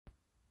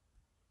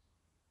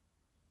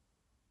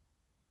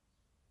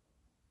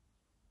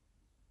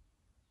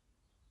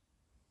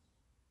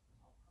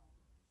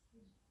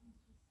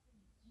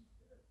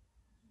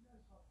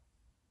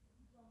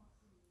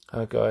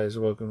Hi guys,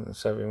 welcome to the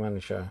Savvy Money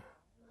Show.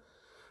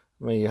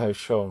 Me, your host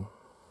Sean.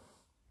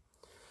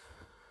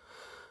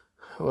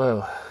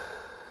 Well,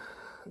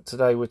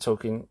 today we're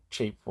talking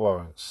cheap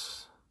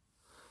warrants.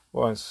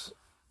 Warrants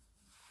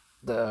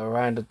that are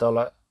around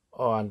 $1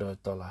 or under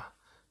 $1.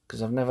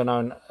 Because I've never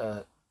known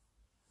a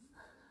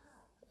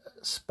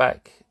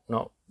SPAC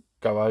not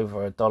go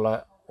over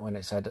 $1 when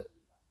it's had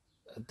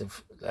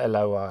a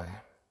LOI.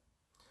 I'm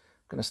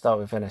going to start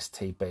with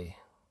NSTB.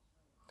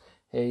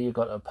 Here you've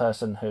got a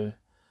person who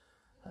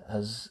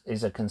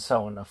is a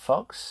consultant of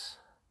Fox,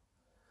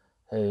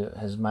 who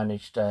has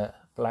managed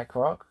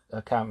BlackRock,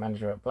 account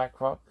manager at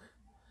BlackRock.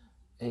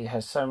 He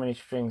has so many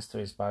strings to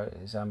his bow,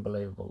 it's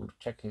unbelievable.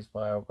 Check his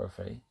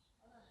biography,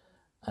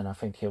 and I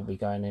think he'll be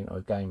going into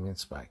a gaming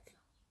SPAC.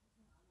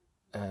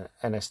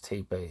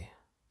 NSTB.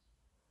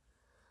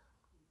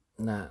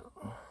 Now,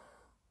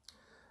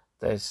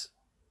 there's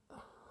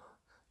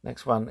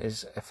next one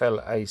is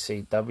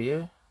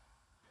FLACW.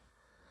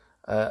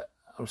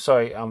 I'm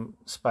sorry, I'm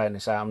spelling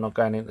this out. I'm not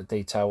going into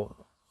detail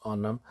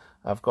on them.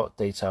 I've got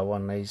detail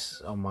on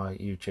these on my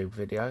YouTube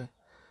video.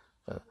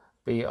 But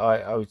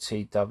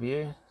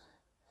BIOTW,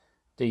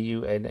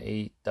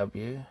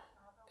 DUNEW,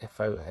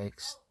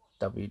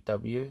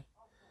 FOXWW,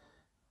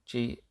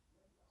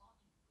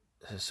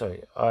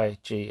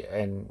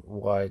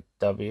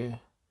 IGNYW.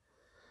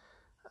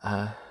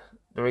 The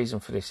reason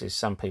for this is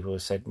some people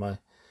have said my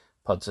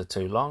pods are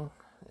too long.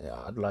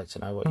 I'd like to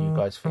know what you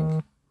guys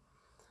think.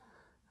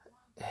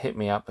 Hit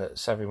me up at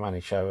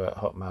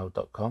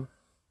savvymoneyshow@hotmail.com.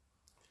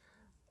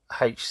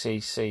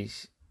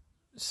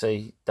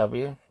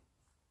 HCCCW,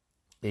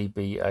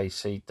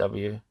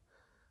 EBACW,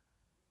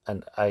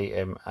 and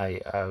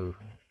AMAOW.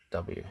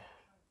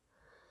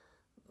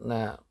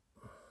 Now,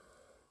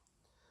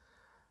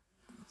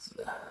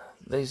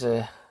 these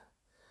are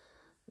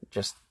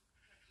just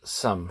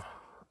some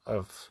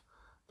of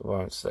the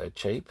warrants that are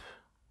cheap,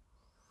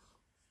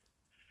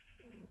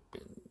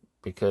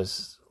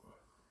 because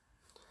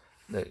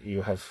that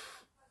you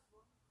have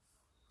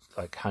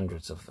like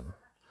hundreds of them.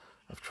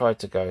 I've tried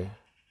to go.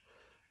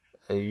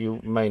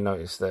 You may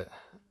notice that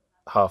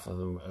half of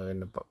them are in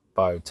the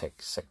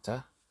biotech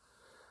sector,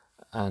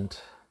 and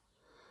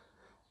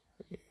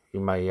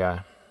you may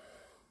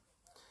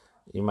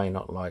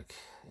not like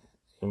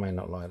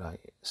that.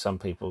 Some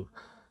people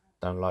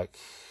don't like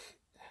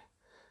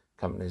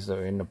companies that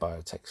are in the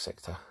biotech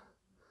sector,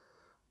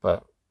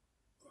 but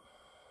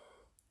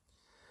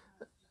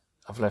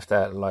I've left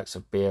out the likes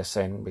of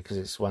BSN because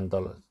it's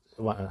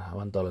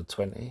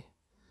 $1.20,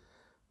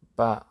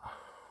 but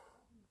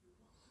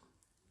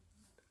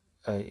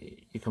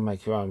you can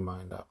make your own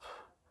mind up.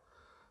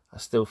 I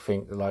still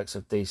think the likes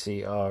of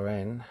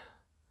DCRN,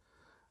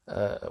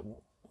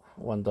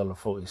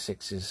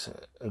 $1.46 is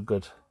a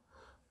good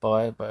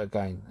buy, but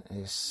again,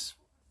 it's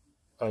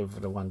over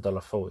the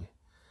 $1.40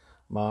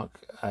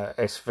 mark.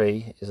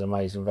 SV is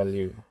amazing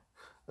value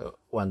at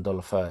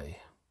 $1.30,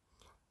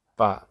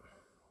 but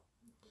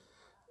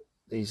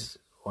these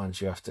ones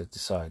you have to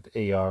decide.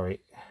 ERES,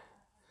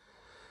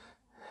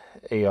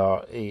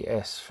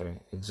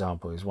 for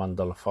example, is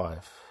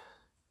 $1.05.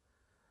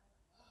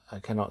 I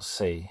cannot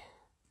see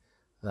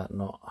that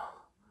not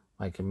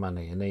making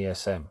money. And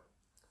ESM,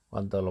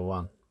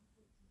 $1.01.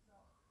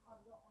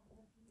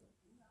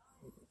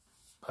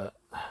 But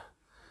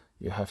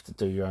you have to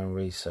do your own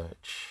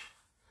research.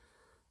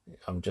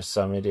 I'm just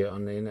some idiot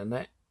on the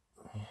internet.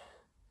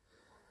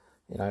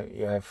 You know,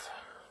 you have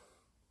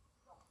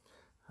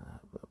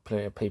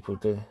plenty of people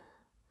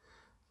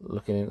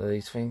looking into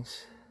these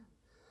things.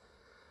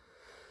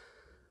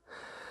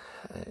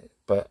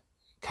 But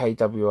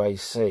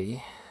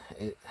KWAC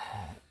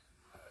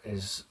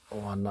is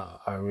one that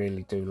I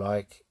really do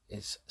like.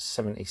 It's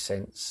 70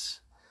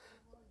 cents,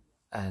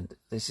 and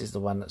this is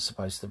the one that's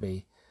supposed to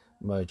be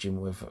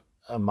merging with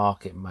a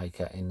market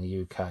maker in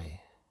the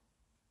UK.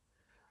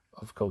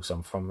 Of course,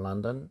 I'm from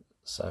London,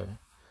 so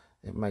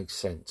it makes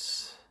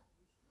sense.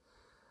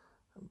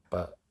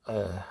 But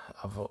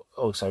I've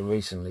also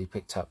recently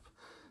picked up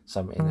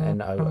some in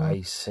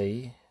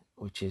NOAC,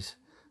 which is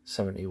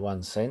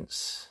 71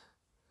 cents,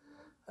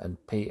 and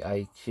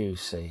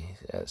PAQC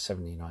at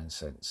 79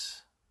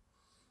 cents.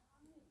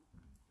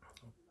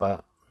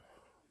 But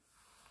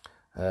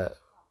for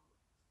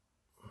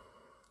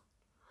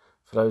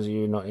those of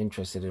you not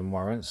interested in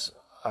warrants,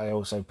 I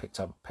also picked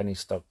up a penny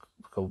stock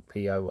called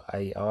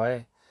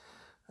POAI,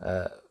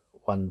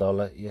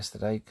 $1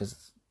 yesterday,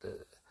 because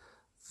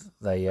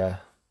they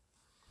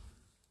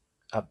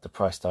upped the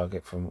price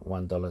target from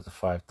 $1 to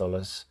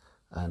 $5,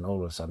 and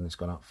all of a sudden it's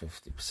gone up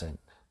 50%,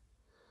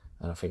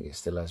 and I think it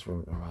still has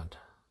room to run.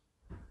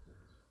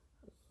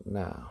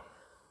 Now,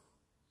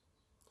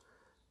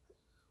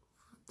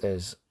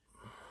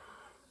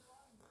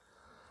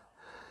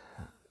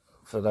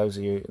 for those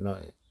of you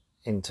not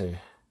that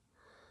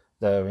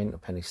are into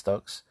penny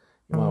stocks,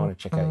 you might want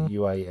to check out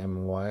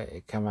UAMY.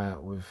 It came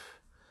out with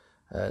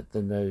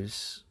the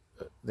news,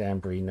 the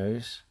Ambry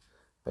news,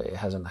 but it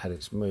hasn't had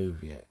its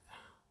move yet.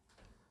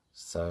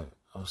 So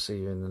I'll see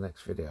you in the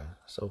next video.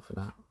 That's all for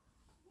now.